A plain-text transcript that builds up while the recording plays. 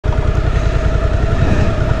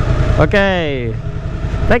Okay.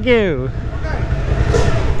 Thank you.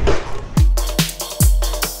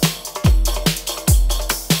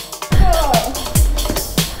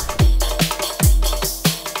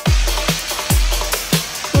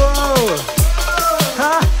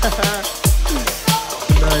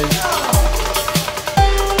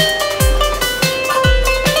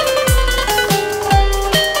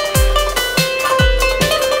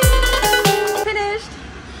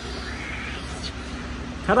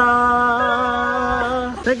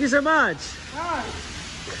 Ta-da! Thank you so much.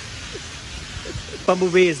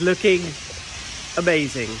 Bumblebee is looking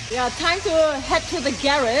amazing. Yeah, time to head to the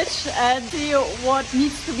garage and see what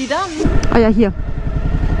needs to be done. Oh yeah, here.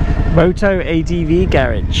 Moto ADV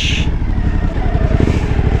garage.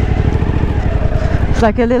 It's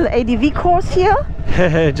like a little ADV course here.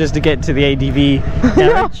 Just to get to the ADV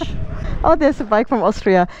garage. Oh, there's a bike from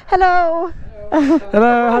Austria. Hello.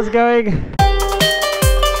 Hello, how's it going?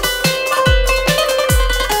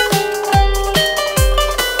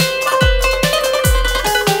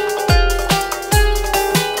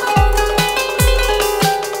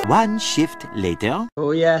 One shift later.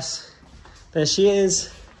 Oh yes, there she is.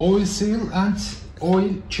 Oil seal and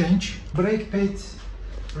oil change, brake pad,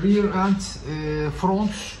 rear and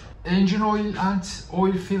front, engine oil and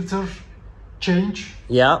oil filter change,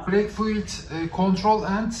 Yeah. brake fluid control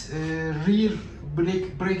and rear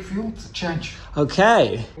brake fluid change.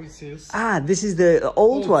 Okay. Oil seals. Ah, this is the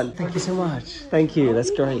old one. Thank you so much. Thank you,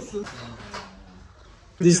 that's great.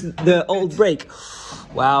 This is the old brake.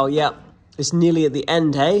 Wow, yeah. It's nearly at the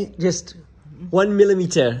end, hey? Just 1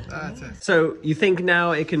 millimeter. That's it. So you think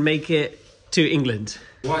now it can make it to England?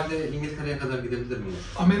 Amerika'ya kadar gider.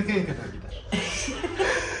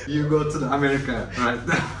 You go to the America right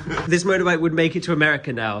now. This motorbike would make it to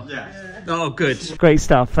America now? Yeah. Oh, good. Great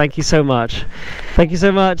stuff. Thank you so much. Thank you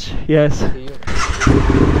so much. Yes.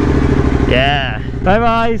 Yeah.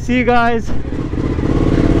 Bye-bye. See you guys.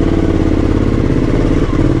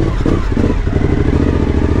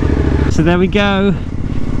 So there we go.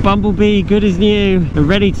 Bumblebee, good as new. We're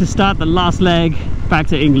ready to start the last leg back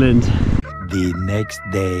to England. The next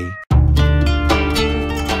day.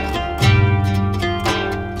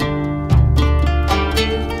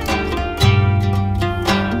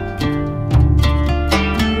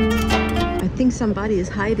 I think somebody is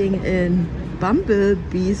hiding in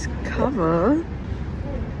Bumblebee's cover.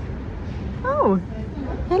 Oh,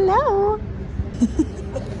 hello.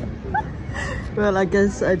 Well, I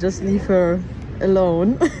guess I just leave her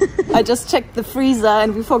alone. I just checked the freezer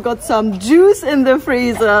and we forgot some juice in the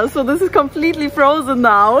freezer. So this is completely frozen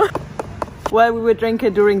now. Well, we will drink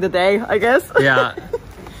it during the day, I guess. Yeah.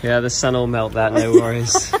 Yeah, the sun will melt that, no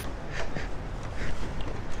worries.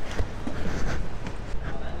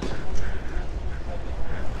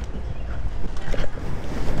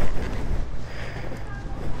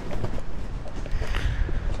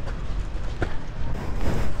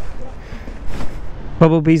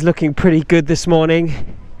 Bumblebee's looking pretty good this morning.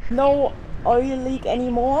 No oil leak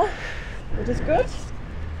anymore, which is good.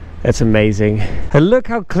 That's amazing. And look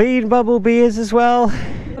how clean Bumblebee is as well.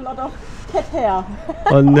 A lot of cat hair.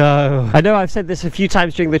 Oh no. I know I've said this a few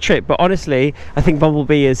times during the trip, but honestly, I think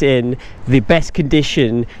Bumblebee is in the best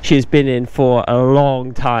condition she has been in for a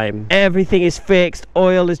long time. Everything is fixed,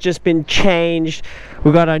 oil has just been changed.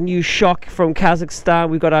 We've got our new shock from Kazakhstan,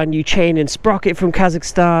 we've got our new chain and sprocket from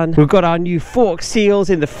Kazakhstan, we've got our new fork seals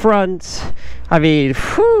in the front. I mean,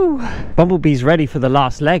 whew. Bumblebee's ready for the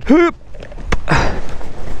last leg.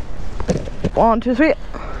 1, 2, 3.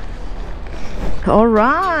 All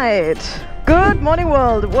right. Good morning,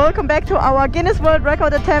 world. Welcome back to our Guinness World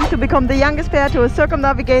Record attempt to become the youngest pair to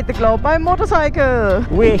circumnavigate the globe by motorcycle.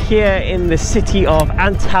 We're here in the city of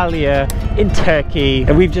Antalya in Turkey,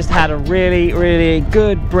 and we've just had a really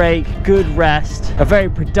good break, good rest, a very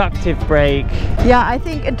productive break. Yeah, I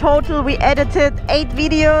think in total we edited 8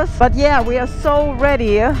 videos, but yeah, we are so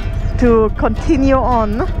ready to continue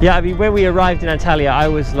on. Yeah, I mean, when we arrived in Antalya, I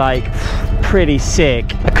was like pretty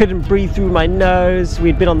sick. I couldn't breathe through my nose.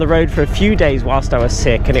 We'd been on the road for a few days whilst I was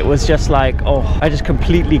sick, and it was just like, oh, I just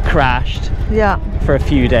completely crashed. Yeah, for a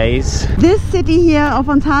few days. This city here of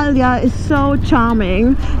Antalya is so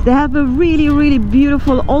charming. They have a really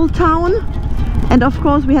beautiful old town, and of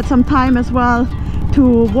course we had some time as well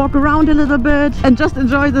to walk around a little bit and just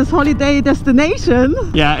enjoy this holiday destination.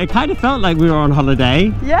 Yeah, it kind of felt like we were on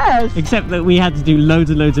holiday. Yes. Except that we had to do loads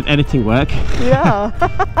and loads of editing work. Yeah.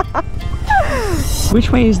 Which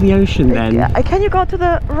way is the ocean then? Yeah, can you go to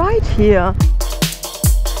the right here?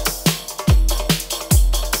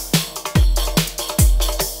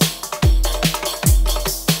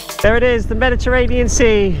 There it is, the Mediterranean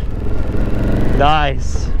Sea.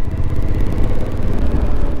 Nice.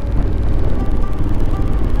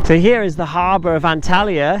 So here is the harbour of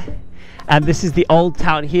Antalya, and this is the old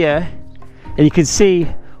town here, and you can see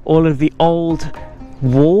all of the old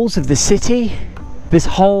walls of the city. This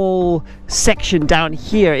whole section down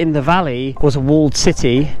here in the valley was a walled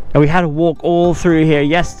city, and we had to walk all through here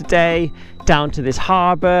yesterday down to this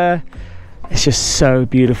harbour. It's just so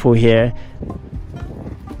beautiful here.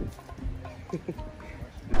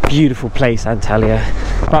 Beautiful place, Antalya.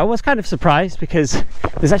 But I was kind of surprised because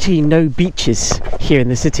there's actually no beaches here in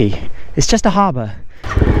the city. It's just a harbour.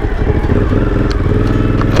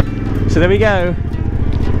 So there we go,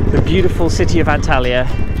 the beautiful city of Antalya.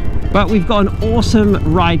 But we've got an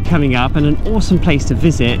awesome ride coming up and an awesome place to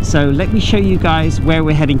visit. So let me show you guys where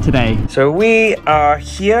we're heading today. So we are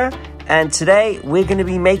here, and today we're going to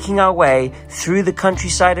be making our way through the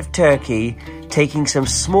countryside of Turkey, taking some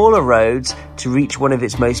smaller roads to reach one of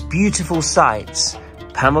its most beautiful sites,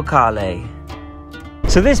 Pamukkale.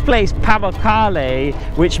 So this place, Pamukkale,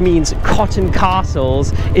 which means cotton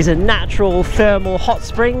castles, is a natural thermal hot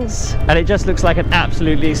springs, and it just looks like an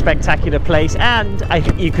absolutely spectacular place, and I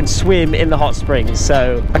think you can swim in the hot springs,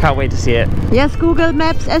 so I can't wait to see it. Yes, Google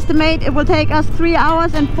Maps estimate it will take us 3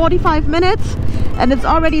 hours and 45 minutes, and it's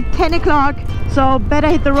already 10 o'clock, so better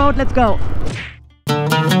hit the road. Let's go.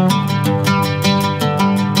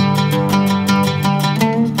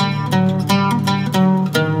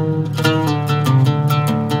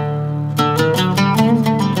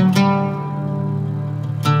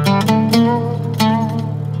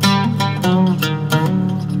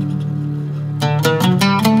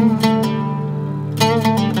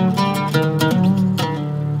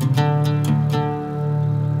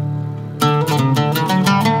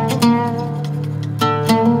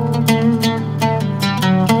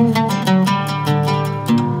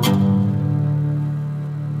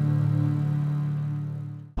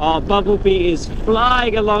 Our Bumblebee is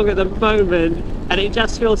flying along at the moment, and it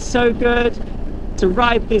just feels so good to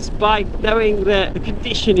ride this bike knowing that the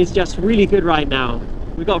condition is just really good right now.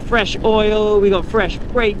 We've got fresh oil, we've got fresh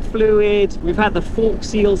brake fluid, we've had the fork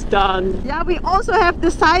seals done. Yeah, we also have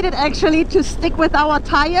decided actually to stick with our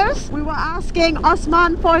tires. We were asking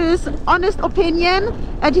Osman for his honest opinion,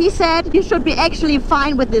 and he said you should be actually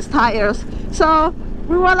fine with these tires. So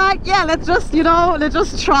we were like, yeah, let's just, you know, let's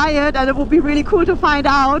just try it, and it would be really cool to find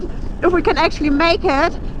out if we can actually make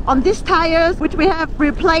it on these tires, which we have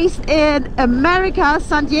replaced in America,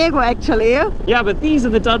 San Diego actually. Yeah, but these are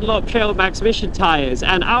the Dunlop Trail Max Mission tires,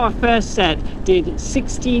 and our first set did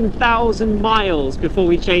 16,000 miles before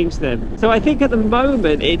we changed them. So I think at the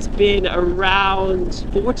moment it's been around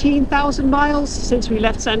 14,000 miles since we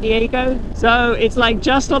left San Diego. So it's like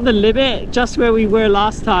just on the limit, just where we were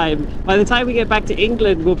last time. By the time we get back to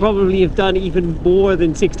England, we'll probably have done even more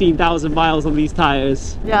than 16,000 miles on these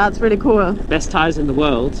tires. Yeah, it's really cool. Best tires in the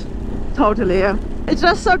world. Totally. It's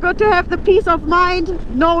just so good to have the peace of mind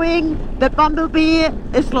knowing that Bumblebee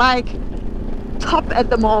is like top at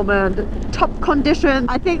the moment, top condition.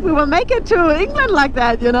 I think we will make it to England like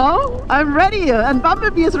that, you know? I'm ready, and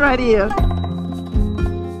Bumblebee is ready.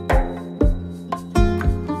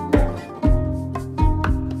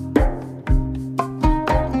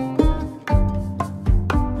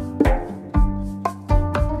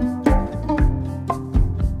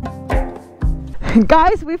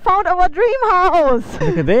 Guys, we found our dream house!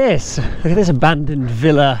 Look at this! Look at this abandoned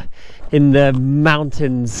villa in the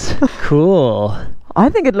mountains. Cool. I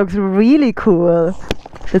think it looks really cool.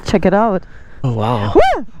 Let's check it out. Oh wow.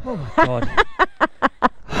 Woo! Oh my god.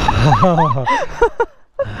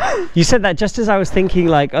 You said that just as I was thinking,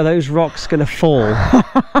 like, are those rocks gonna fall?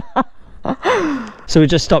 So we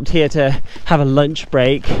just stopped here to have a lunch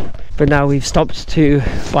break, but now we've stopped to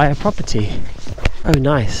buy a property. Oh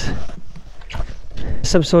nice.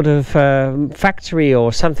 Some sort of factory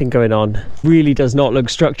or something going on. Really does not look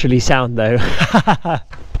structurally sound though.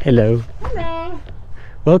 Hello. Hello.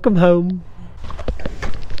 Welcome home.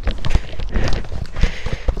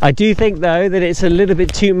 I do think though that it's a little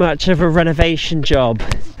bit too much of a renovation job. I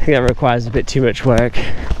think that requires a bit too much work.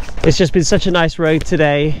 It's just been such a nice road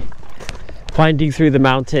today, winding through the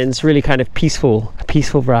mountains, really kind of peaceful, a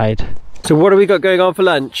peaceful ride. So what have we got going on for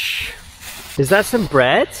lunch? Is that some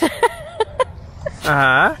bread?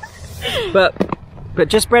 But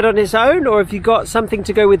just bread on its own, or have you got something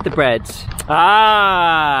to go with the bread?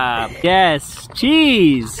 Ah, yes,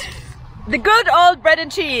 cheese. The good old bread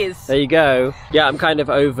and cheese. There you go. Yeah, I'm kind of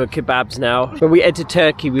over kebabs now. When we entered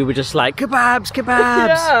Turkey, we were just like, kebabs, kebabs.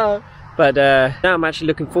 Yeah. But now I'm actually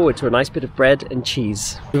looking forward to a nice bit of bread and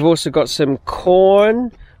cheese. We've also got some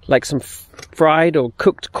corn, like some fried or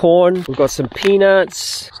cooked corn. We've got some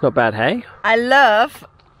peanuts. It's not bad, hey? I love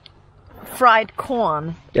fried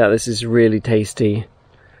corn. Yeah, this is really tasty.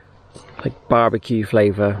 Like barbecue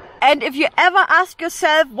flavor. And if you ever ask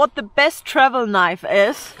yourself what the best travel knife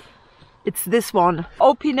is, it's this one.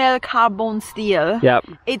 Opinel carbon steel. Yep.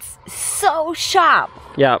 It's so sharp.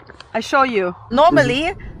 Yep. I show you.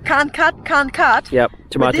 Normally, can't cut. Yep.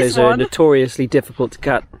 Tomatoes are notoriously difficult to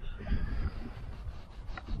cut.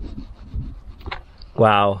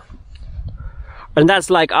 Wow. And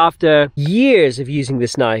that's like after years of using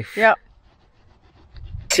this knife. Yep.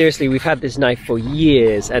 Seriously, we've had this knife for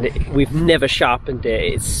years and we've never sharpened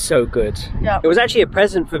it. It's so good. Yep. It was actually a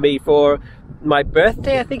present for me for my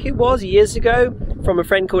birthday, I think it was, years ago, from a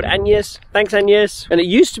friend called Agnes. Thanks, Agnes. And it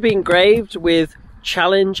used to be engraved with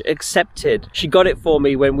challenge accepted. She got it for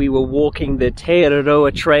me when we were walking the Te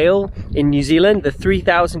Araroa Trail in New Zealand, the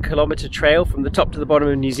 3,000 kilometer trail from the top to the bottom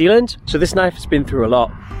of New Zealand. So this knife has been through a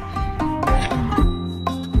lot.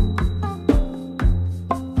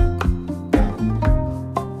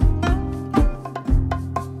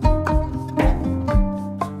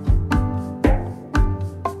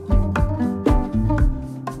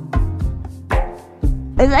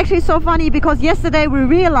 It's actually so funny because yesterday we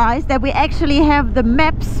realized that we actually have the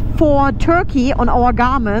maps for Turkey on our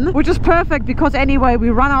Garmin, which is perfect because anyway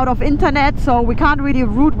we run out of internet, so we can't really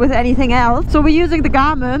route with anything else. So we're using the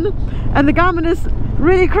Garmin, and the Garmin is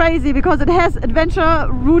really crazy because it has adventure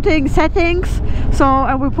routing settings. So,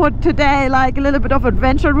 and we put today like a little bit of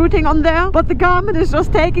adventure routing on there, but the Garmin is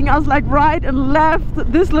just taking us like right and left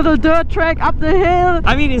this little dirt track up the hill.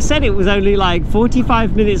 I mean, it said it was only like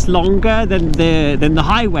 45 minutes longer than the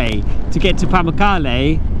highway to get to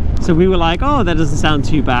Pamukkale, so we were like, oh, that doesn't sound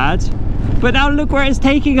too bad. But now look where it's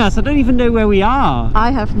taking us. I don't even know where we are. I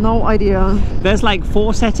have no idea. There's like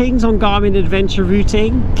 4 settings on Garmin adventure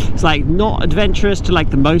routing. It's like not adventurous to like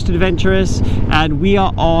the most adventurous, and we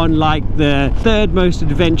are on like the 3rd most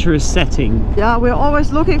adventurous setting. Yeah, we're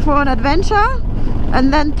always looking for an adventure,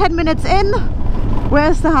 and then 10 minutes in,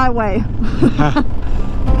 where's the highway?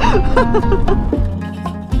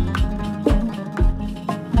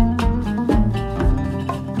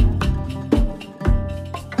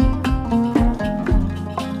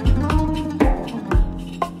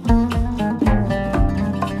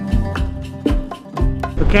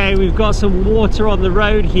 Okay, we've got some water on the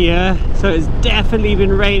road here, so it's definitely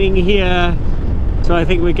been raining here. So I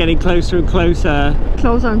think we're getting closer and closer.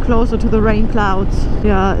 Closer and closer to the rain clouds.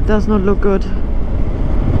 Yeah, it does not look good.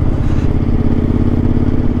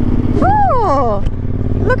 Oh,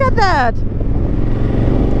 look at that.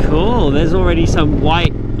 Cool, there's already some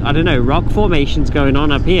white, I don't know, rock formations going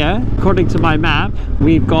on up here. According to my map,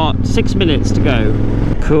 we've got 6 minutes to go.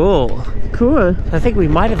 Cool. Cool. I think we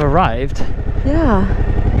might have arrived. Yeah.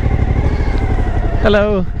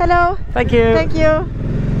 Hello. Hello. Thank you. Thank you.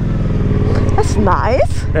 That's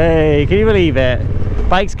nice. Hey, can you believe it?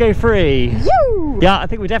 Bikes go free. You. Yeah, I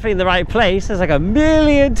think we're definitely in the right place. There's like a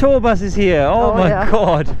million tour buses here. Oh my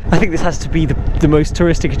god. I think this has to be the most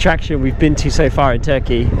touristic attraction we've been to so far in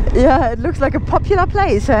Turkey. Yeah, it looks like a popular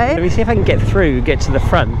place, eh? Let me see if I can get through, get to the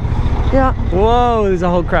front. Yeah. Whoa, there's a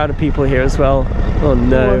whole crowd of people here as well. Oh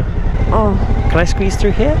no. Oh. Can I squeeze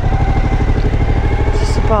through here?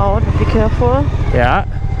 Just about. Be careful. Yeah.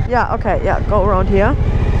 Yeah, okay, yeah, go around here.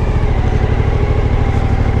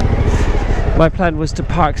 My plan was to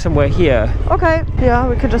park somewhere here. Okay, yeah,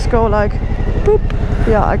 we can just go like boop.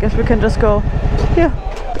 Yeah, I guess we can just go here.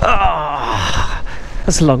 Ah,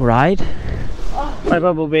 that's a long ride. Hi,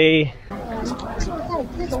 Bumblebee.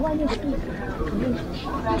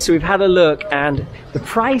 So we've had a look, and the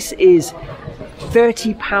price is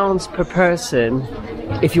 £30 per person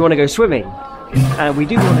if you want to go swimming. And we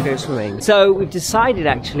do want to go swimming. So we've decided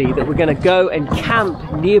actually that we're going to go and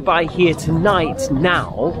camp nearby here tonight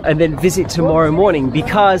now, and then visit tomorrow morning,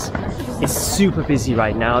 because it's super busy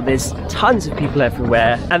right now. There's tons of people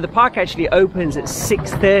everywhere, and the park actually opens at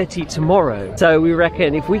 6:30 tomorrow. So we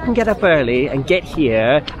reckon if we can get up early and get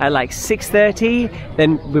here at like 6:30,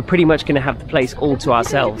 then we're pretty much going to have the place all to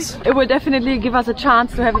ourselves. It will definitely give us a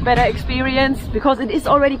chance to have a better experience, because it is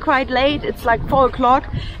already quite late. It's like 4 o'clock,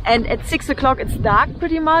 and at 6 o'clock it's dark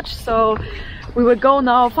pretty much. So we will go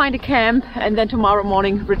now, find a camp, and then tomorrow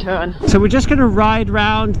morning return. So we're just going to ride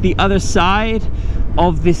round the other side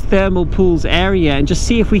of this thermal pools area and just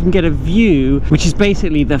see if we can get a view, which is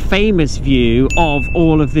basically the famous view of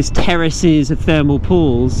all of this terraces of thermal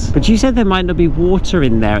pools. But you said there might not be water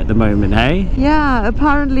in there at the moment, eh? Yeah,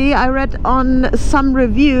 apparently I read on some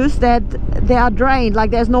reviews that they are drained,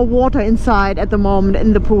 like there's no water inside at the moment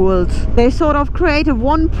in the pools. They sort of created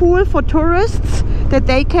one pool for tourists that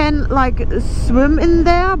they can like swim in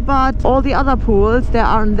there, but all the other pools, they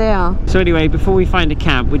aren't there. So anyway, before we find a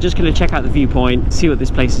camp, we're just going to check out the viewpoint, see what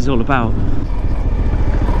this place is all about.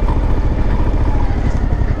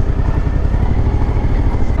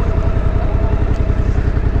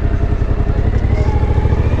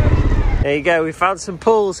 There you go, we found some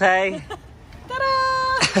pools, hey?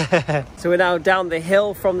 Ta-da! So we're now down the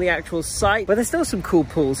hill from the actual site, but there's still some cool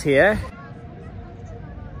pools here.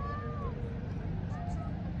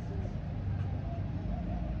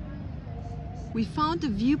 We found a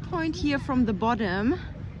viewpoint here from the bottom,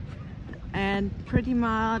 and pretty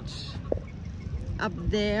much up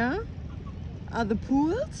there are the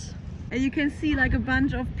pools. And you can see like a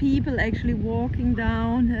bunch of people actually walking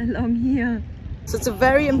down along here. So it's a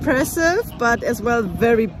very impressive, but as well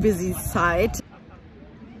very busy site.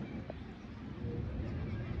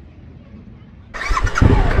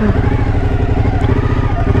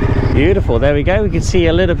 Beautiful, there we go. We can see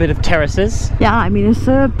a little bit of terraces. Yeah, I mean, it's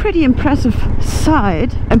a pretty impressive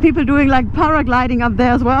site. And people doing like paragliding up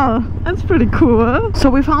there as well. That's pretty cool. So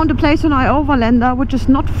we found a place on our overlander, which is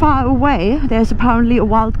not far away. There's apparently a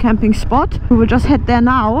wild camping spot. We will just head there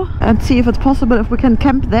now and see if it's possible if we can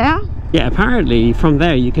camp there. Yeah, apparently from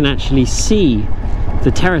there you can actually see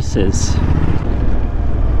the terraces.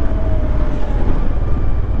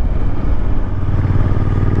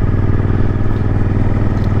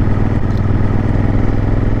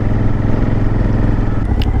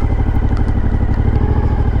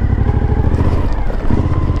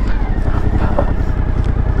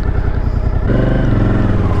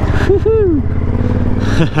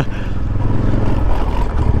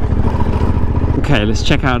 Okay, let's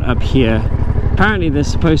check out up here. Apparently there's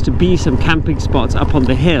supposed to be some camping spots up on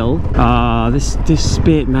the hill. This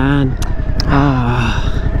bit, man.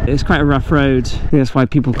 It's quite a rough road. I think that's why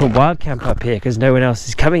people call wild camp up here, because no one else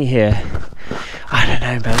is coming here. I don't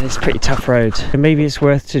know, man, it's a pretty tough road. And maybe it's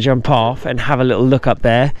worth to jump off and have a little look up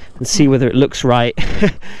there and see whether it looks right.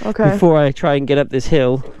 Okay. Before I try and get up this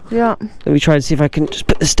hill. Yeah. Let me try and see if I can just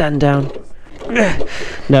put the stand down.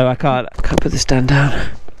 No, I can't put the stand down.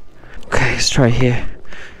 Okay, let's try here.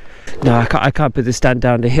 No, I can't put the stand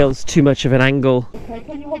down. The hill's too much of an angle. Okay,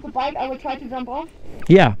 can you hold the bike? I will try to jump off.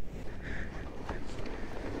 Yeah.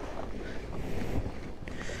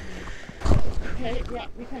 Okay, yeah,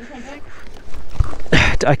 we can come back.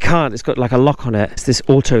 I can't, it's got like a lock on it. It's this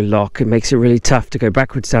auto lock. It makes it really tough to go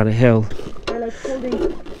backwards down a hill. Yeah, like holding.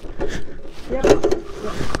 Yep.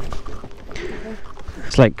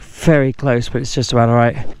 It's like very close, but it's just about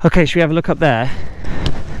alright. Okay, should we have a look up there?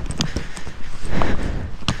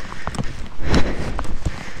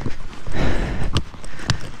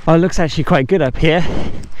 Oh, it looks actually quite good up here.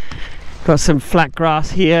 Got some flat grass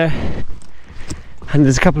here, and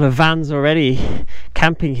there's a couple of vans already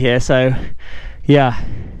camping here, so yeah,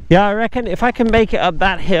 I reckon if I can make it up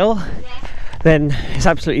that hill, then it's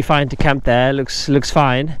absolutely fine to camp there. Looks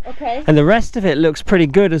fine. Okay. And the rest of it looks pretty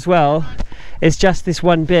good as well. It's just this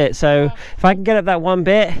one bit, so if I can get up that one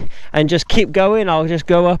bit and just keep going, I'll just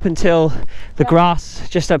go up until the grass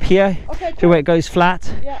just up here, okay, to where it goes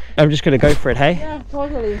flat. Yeah. I'm just going to go for it, hey? Yeah,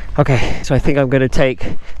 totally. Okay, so I think I'm going to take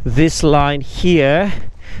this line here,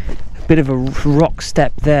 a bit of a rock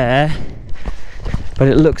step there, but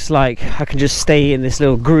it looks like I can just stay in this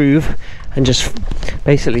little groove and just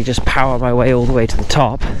basically just power my way all the way to the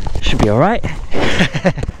top. Should be all right.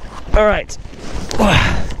 All right.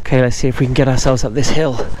 Okay, let's see if we can get ourselves up this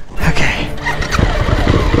hill. Okay.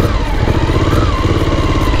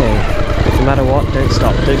 Okay, no matter what, don't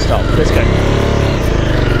stop, let's go.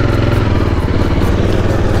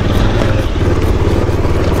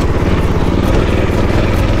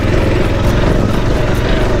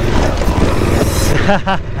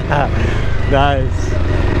 Nice.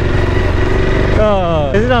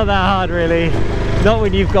 Oh, it's not that hard really. Not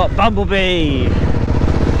when you've got Bumblebee.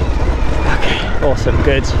 Okay, awesome,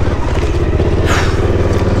 good.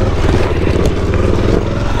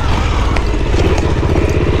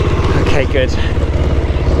 Okay, good.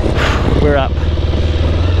 We're up.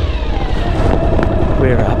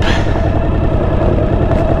 We're up.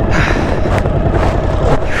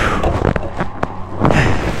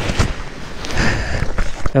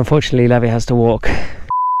 Unfortunately, Lavi has to walk.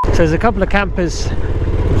 So there's a couple of campers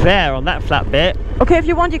there on that flat bit. Okay, if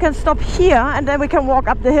you want, you can stop here and then we can walk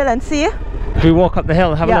up the hill and see. Should we walk up the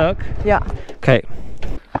hill and have a look? Yeah. Okay.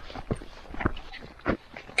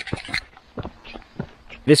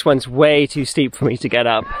 This one's way too steep for me to get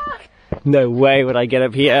up. No way would I get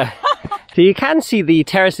up here. So you can see the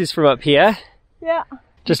terraces from up here. Yeah.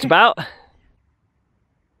 Just about.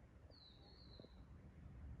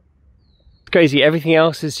 It's crazy, everything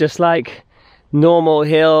else is just like normal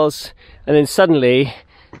hills, and then suddenly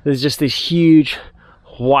there's just this huge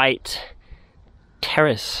white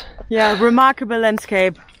terrace. Yeah, remarkable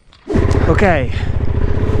landscape. Okay.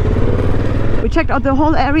 We checked out the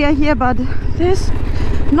whole area here, but this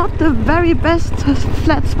not the very best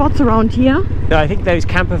flat spots around here. No, I think those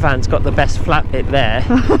camper vans got the best flat bit there.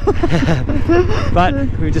 But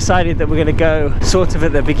we've decided that we're going to go sort of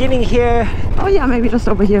at the beginning here. Oh yeah, maybe just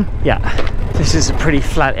over here. Yeah, this is a pretty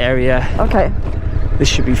flat area. Okay. This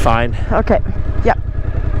should be fine. Okay, yeah.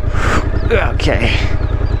 Okay.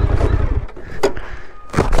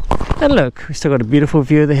 And look, we still got a beautiful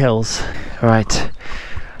view of the hills. All right,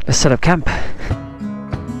 let's set up camp.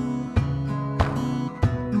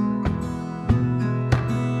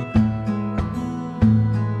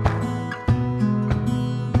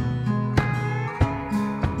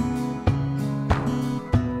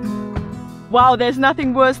 Wow, there's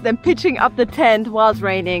nothing worse than pitching up the tent while it's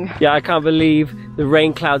raining. Yeah, I can't believe the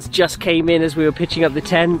rain clouds just came in as we were pitching up the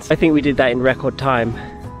tent. I think we did that in record time.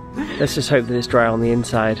 Let's just hope that it's dry on the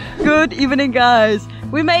inside. Good evening, guys.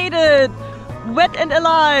 We made it! Wet and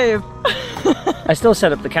alive! I still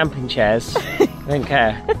set up the camping chairs. I don't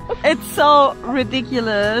care. It's so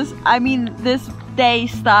ridiculous. I mean, this day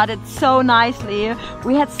started so nicely.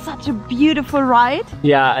 We had such a beautiful ride.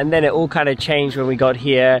 Yeah, and then it all kind of changed when we got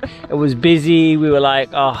here. It was busy. We were like,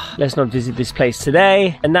 oh, let's not visit this place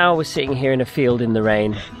today. And now we're sitting here in a field in the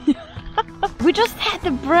rain. We just had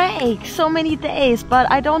a break so many days,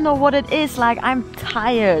 but I don't know what it is. Like, I'm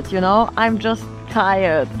tired, you know? I'm just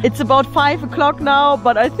tired. It's about 5 o'clock now,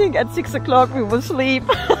 but I think at 6 o'clock we will sleep.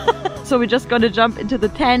 So we're just gonna jump into the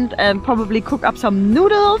tent and probably cook up some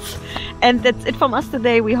noodles. And that's it from us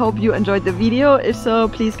today. We hope you enjoyed the video. If so,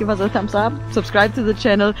 please give us a thumbs up, subscribe to the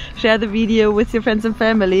channel, share the video with your friends and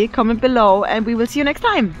family, comment below, and we will see you next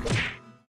time.